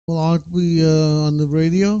Well, aren't we on the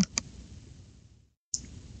radio?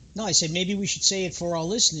 No, I said maybe we should say it for our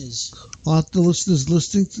listeners. Aren't the listeners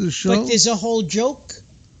listening to the show? But there's a whole joke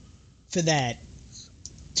for that.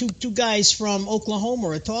 Two guys from Oklahoma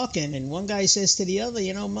are talking, and one guy says to the other,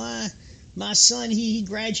 my son, he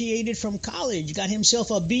graduated from college, got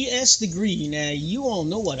himself a BS degree. Now, you all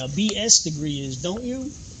know what a BS degree is, don't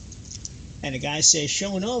you? And the guy says,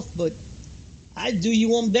 sure enough, but I'd do you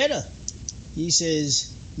one better. He says,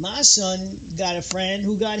 my son got a friend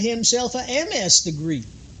who got himself a MS degree.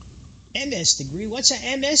 MS degree? What's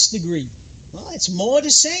a MS degree? Well, it's more the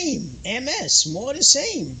same. MS, more the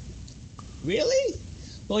same. Really?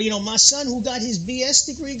 Well, my son who got his BS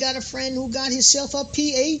degree got a friend who got himself a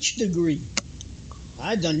PH degree.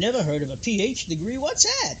 I've never heard of a PH degree. What's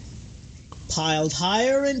that? Piled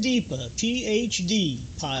higher and deeper. PhD.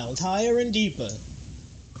 Piled higher and deeper.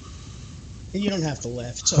 You don't have to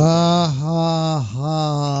laugh. It's okay. Ha, ha,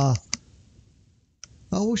 ha.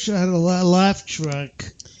 I wish I had a laugh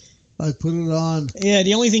track. I'd put it on. Yeah,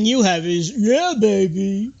 the only thing you have is, yeah,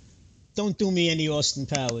 baby. Don't do me any Austin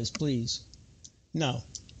Powers, please. No.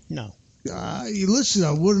 You listen,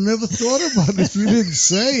 I would have never thought about it if you didn't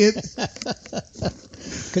say it.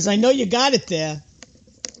 Because I know you got it there.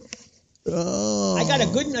 Oh. I got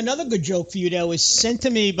another good joke for you that was sent to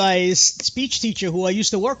me by a speech teacher who I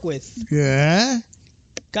used to work with. Yeah?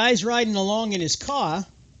 Guy's riding along in his car,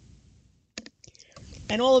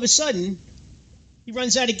 and all of a sudden, he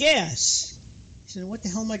runs out of gas. He said, what the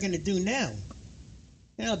hell am I going to do now?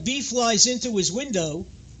 A bee flies into his window,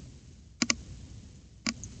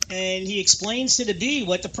 and he explains to the bee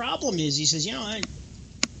what the problem is. He says, I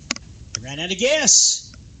ran out of gas.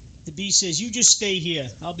 The bee says, you just stay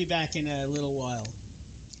here. I'll be back in a little while.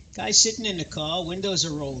 Guy's sitting in the car, windows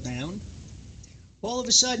are rolled down. All of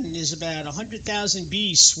a sudden, there's about 100,000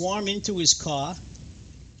 bees swarm into his car,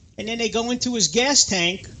 and then they go into his gas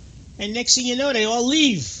tank, and next thing you know, they all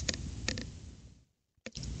leave.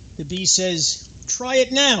 The bee says, try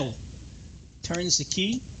it now. Turns the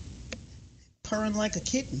key, purring like a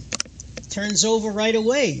kitten. Turns over right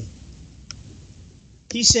away.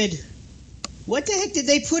 He said, what the heck did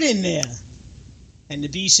they put in there? And the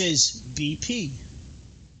bee says, BP.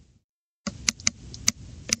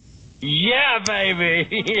 Yeah,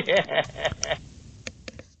 baby.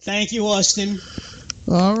 Thank you, Austin.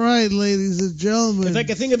 All right, ladies and gentlemen. If I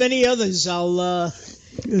can think of any others, I'll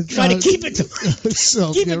try to keep it to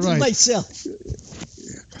myself.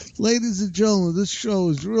 Ladies and gentlemen, this show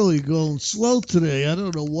is really going slow today. I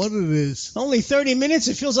don't know what it is. Only 30 minutes?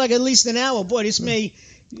 It feels like at least an hour. Boy, this may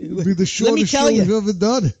be the shortest show we've ever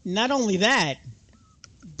done. Not only that,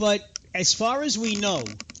 but as far as we know,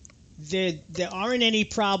 there aren't any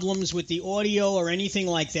problems with the audio or anything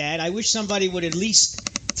like that. I wish somebody would at least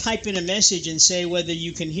type in a message and say whether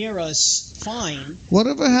you can hear us fine.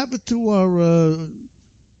 Whatever happened to our...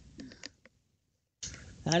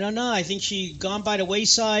 I don't know. I think she gone by the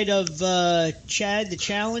wayside of Chad the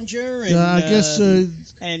Challenger and I guess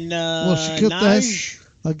Naj.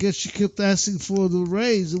 I guess she kept asking for the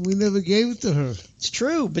raise and we never gave it to her. It's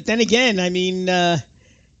true, but then again, I mean,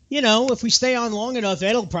 if we stay on long enough,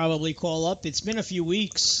 Ed'll probably call up. It's been a few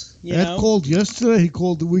weeks. Ed called yesterday. He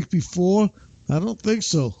called the week before. I don't think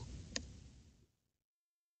so.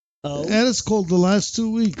 Oh, Ed has called the last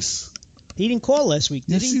 2 weeks. He didn't call last week,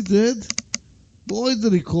 did he? Yes, he did. Boy,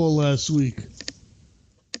 did he call last week.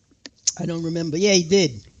 I don't remember. Yeah, he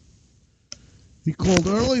did. He called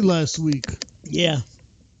early last week. Yeah.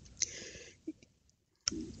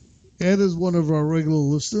 Ed is one of our regular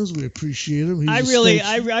listeners. We appreciate him. I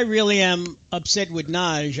really am upset with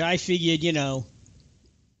Naj. I figured,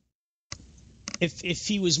 if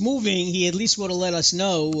he was moving, he at least would have let us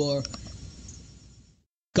know, or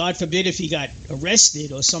God forbid if he got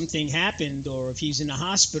arrested or something happened, or if he's in the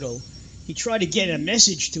hospital. He tried to get a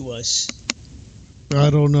message to us. I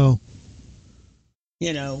don't know.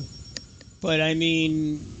 But I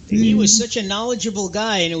mean, he was such a knowledgeable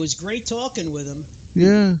guy, and it was great talking with him.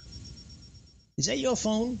 Yeah. Is that your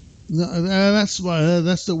phone? No, that's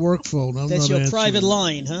the work phone. That's your private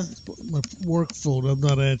line, huh? My work phone. I'm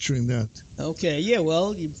not answering that. Okay. Yeah.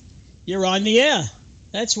 Well, you're on the air.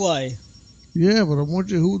 That's why. Yeah, but I'm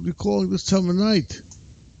wondering who would be calling this time of night.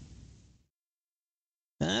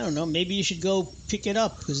 I don't know. Maybe you should go pick it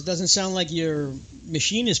up because it doesn't sound like your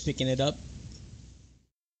machine is picking it up.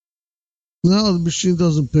 No, the machine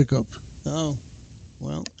doesn't pick up. Oh,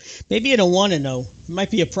 well, maybe you don't want to know. It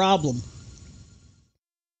might be a problem.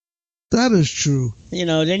 That is true.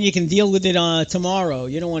 Then you can deal with it tomorrow.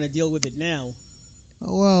 You don't want to deal with it now.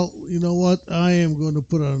 Well, you know what? I am going to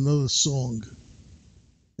put on another song.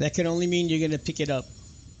 That could only mean you're going to pick it up.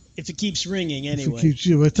 If it keeps ringing, anyway. If it keeps,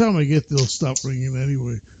 by the time I get there, it'll stop ringing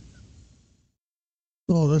anyway.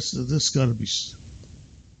 Oh, this got to be.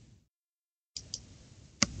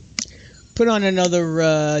 Put on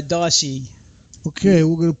another Darcy. Okay,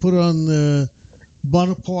 we're going to put on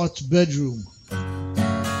Bonaparte's Bedroom.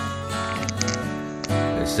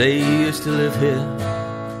 They say you used to live here.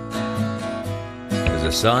 There's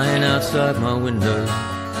a sign outside my window,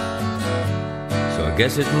 so I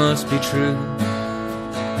guess it must be true.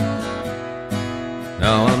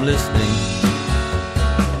 Now I'm listening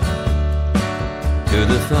to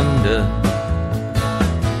the thunder,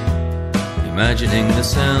 imagining the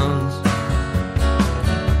sounds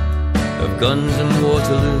of guns and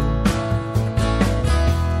Waterloo.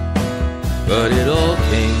 But it all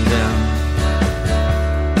came down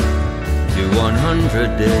to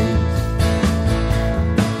 100 days,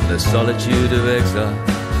 the solitude of exile.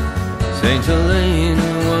 Saint Elaine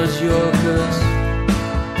was your curse.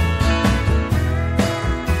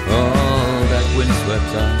 Oh, that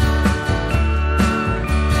windswept eye.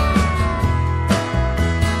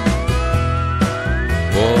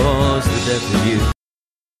 Was the death of you.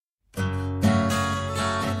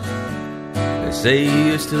 They say you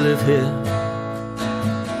used to live here.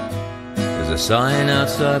 There's a sign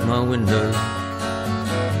outside my window,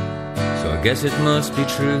 so I guess it must be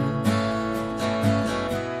true.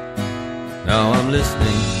 Now I'm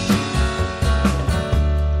listening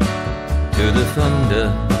to the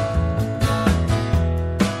thunder,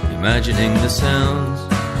 imagining the sounds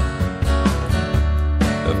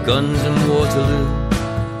of guns and Waterloo.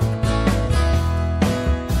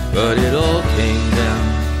 But it all came down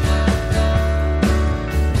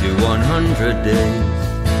to 100 days,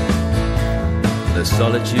 the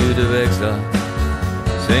solitude of exile.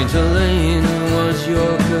 Saint Elaine was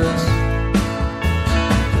your curse.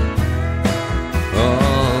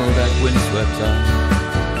 Oh, that windswept eye.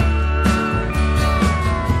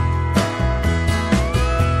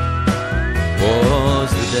 Was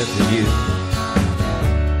the death of you?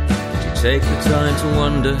 Did you take the time to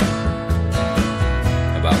wonder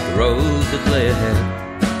about the road that lay ahead?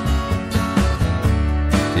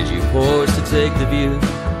 Did you pause to take the view?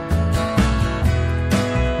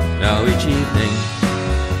 Now each evening,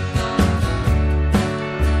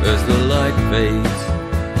 as the light fades,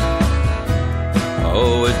 I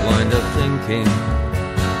always wind up thinking,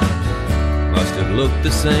 must have looked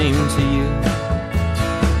the same to you.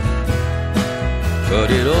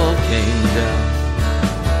 But it all came down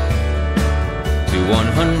to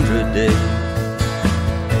 100 days,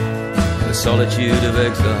 the solitude of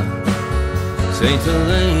exile. Saint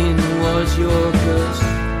Elaine was your curse.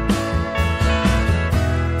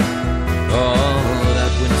 Oh,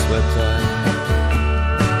 that windswept eye.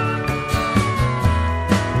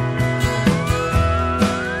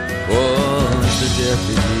 Was the death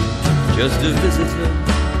of you just a visitor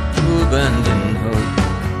who abandoned hope?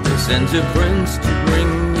 They sent a prince to bring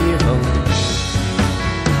you home.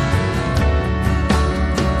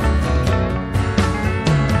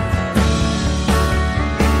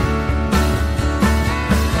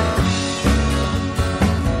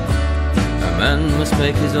 A man must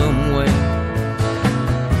make his own way.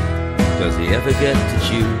 Does he ever get to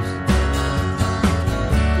choose?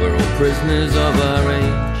 We're all prisoners of our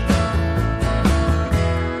age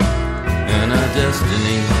and our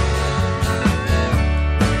destiny,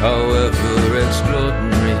 however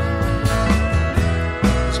extraordinary.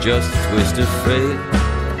 It's just a twist of fate,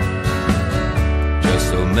 just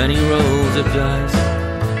so many rolls of dice.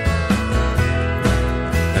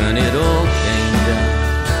 And it all came down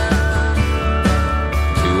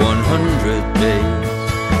to 100 days,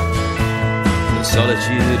 the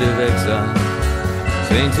solitude of exile.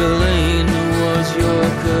 Saint Elaine was your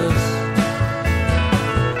curse.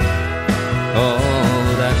 Oh,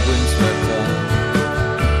 that windswept eye.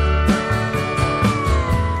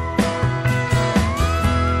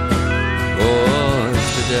 Oh,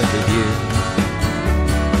 it's the death of you.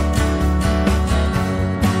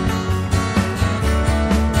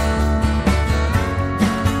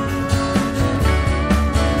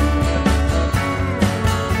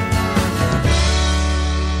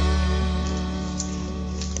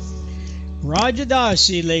 Roger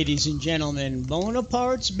Darcy, ladies and gentlemen,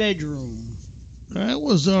 Bonaparte's Bedroom. That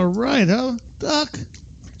was all right, huh, Doc?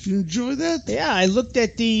 Did you enjoy that? Yeah, I looked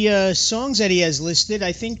at the songs that he has listed.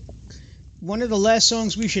 I think one of the last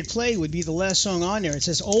songs we should play would be the last song on there. It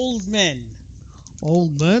says Old Men.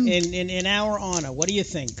 Old Men? In our honor. What do you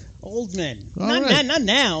think? Old Men. All Not, right. not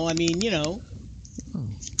now. I mean, you know. Oh.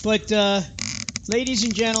 But, ladies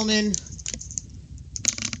and gentlemen,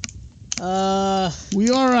 We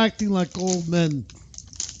are acting like old men.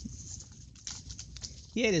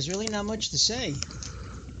 Yeah, there's really not much to say.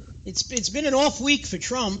 It's been an off week for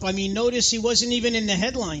Trump. I mean, notice he wasn't even in the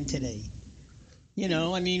headline today. You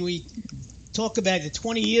know, I mean, we talk about the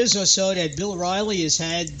 20 years or so that Bill O'Reilly has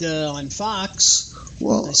had on Fox.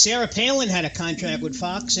 Well, Sarah Palin had a contract with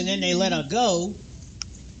Fox, and then they let her go.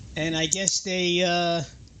 And I guess they are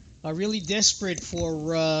really desperate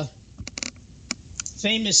for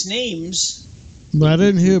famous names. I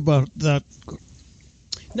didn't hear about that.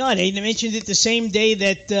 No, they mentioned it the same day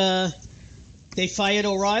that they fired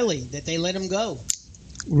O'Reilly, that they let him go.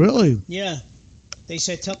 Really? Yeah. They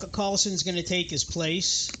said Tucker Carlson's going to take his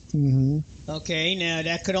place. Mm-hmm. Okay, now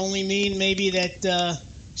that could only mean maybe that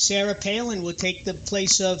Sarah Palin will take the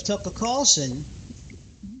place of Tucker Carlson,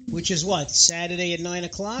 which is what, Saturday at 9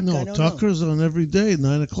 o'clock? No, I don't Tucker's on every day at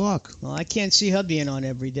 9 o'clock. Well, I can't see her being on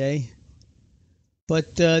every day.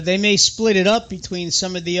 But they may split it up between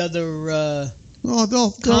some of the other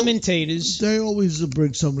commentators. They always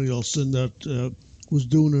bring somebody else in that was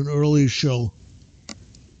doing an earlier show.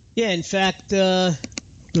 Yeah, in fact, there's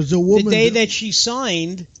a woman. The day that she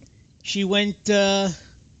signed, she went to,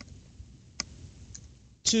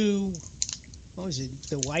 what was it,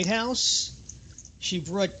 the White House? She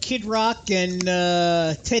brought Kid Rock and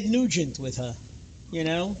Ted Nugent with her, you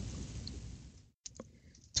know?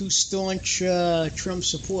 Two staunch Trump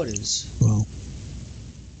supporters. Well,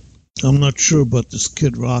 I'm not sure about this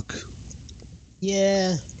Kid Rock.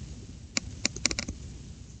 Yeah.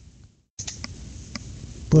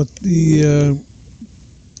 But there's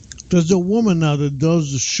a woman now that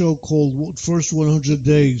does a show called First 100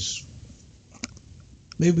 Days.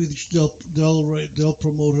 Maybe they'll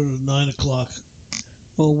promote her at 9 o'clock.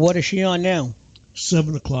 Well, what is she on now?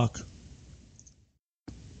 7 o'clock.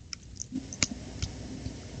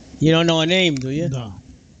 You don't know her name, do you? No.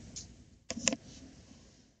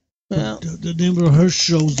 Well, the name of her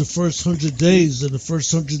show is The First 100 Days, and the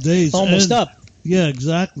first 100 days almost up. Yeah,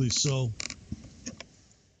 exactly. So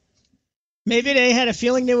maybe they had a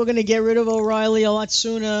feeling they were going to get rid of O'Reilly a lot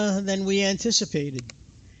sooner than we anticipated.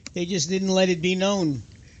 They just didn't let it be known.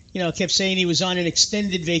 You know, kept saying he was on an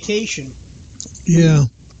extended vacation. Yeah.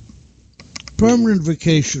 Permanent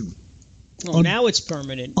vacation. Well, now it's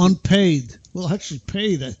permanent. Unpaid. Well, actually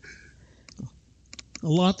paid. A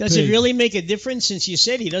lot Does paid. it really make a difference since you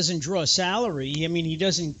said he doesn't draw a salary? I mean, he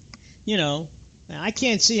doesn't, you know, I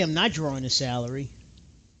can't see him not drawing a salary.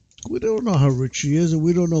 We don't know how rich he is, and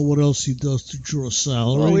we don't know what else he does to draw a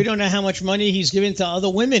salary. Well, we don't know how much money he's given to other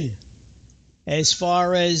women. As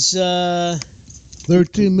far as...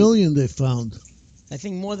 $13 million they found. I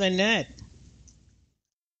think more than that.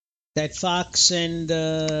 That Fox and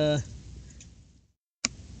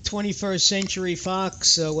 21st Century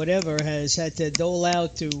Fox or whatever has had to dole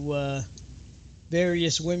out to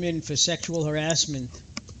various women for sexual harassment.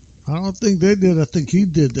 I don't think they did. I think he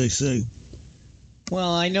did, they say.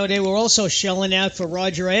 Well, I know they were also shelling out for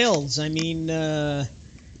Roger Ailes. I mean,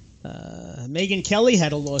 Megyn Kelly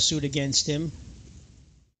had a lawsuit against him.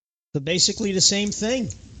 So basically the same thing.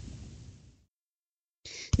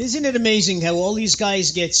 Isn't it amazing how all these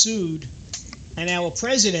guys get sued, and our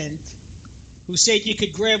president, who said you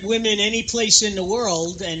could grab women any place in the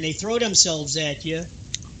world and they throw themselves at you,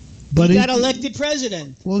 but he got elected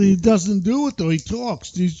president. Well, he doesn't do it, though. He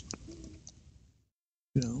talks. He's,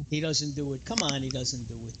 you know. He doesn't do it. Come on, he doesn't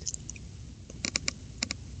do it.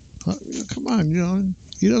 Come on, you know.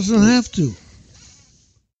 He doesn't have to.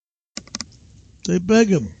 They beg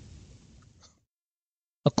him.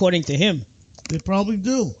 According to him. They probably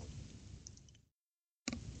do.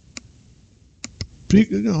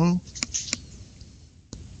 You know,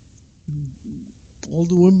 all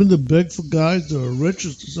the women that beg for guys that are rich,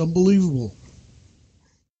 it's unbelievable.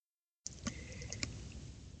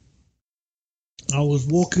 I was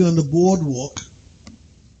walking on the boardwalk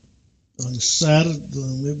on Saturday,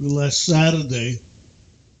 maybe last Saturday,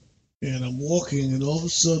 and I'm walking, and all of a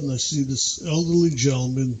sudden I see this elderly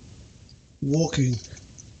gentleman walking,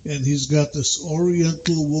 and he's got this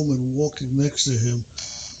Oriental woman walking next to him,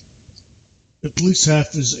 at least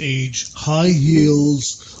half his age, high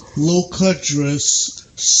heels, low-cut dress,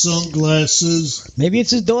 sunglasses. Maybe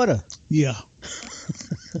it's his daughter. Yeah.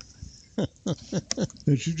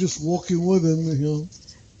 And she's just walking with him, you know.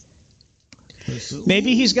 Said,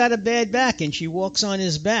 maybe he's got a bad back and she walks on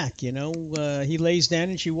his back, you know. He lays down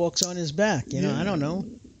and she walks on his back, you know. I don't know.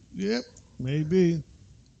 Yep, maybe.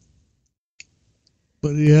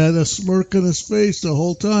 But he had a smirk on his face the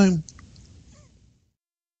whole time.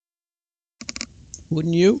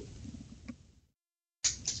 Wouldn't you?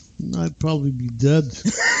 I'd probably be dead.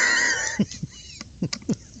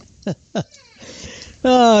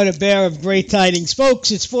 Oh, the bearer of great tidings. Folks,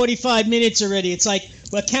 it's 45 minutes already. It's like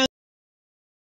Well, count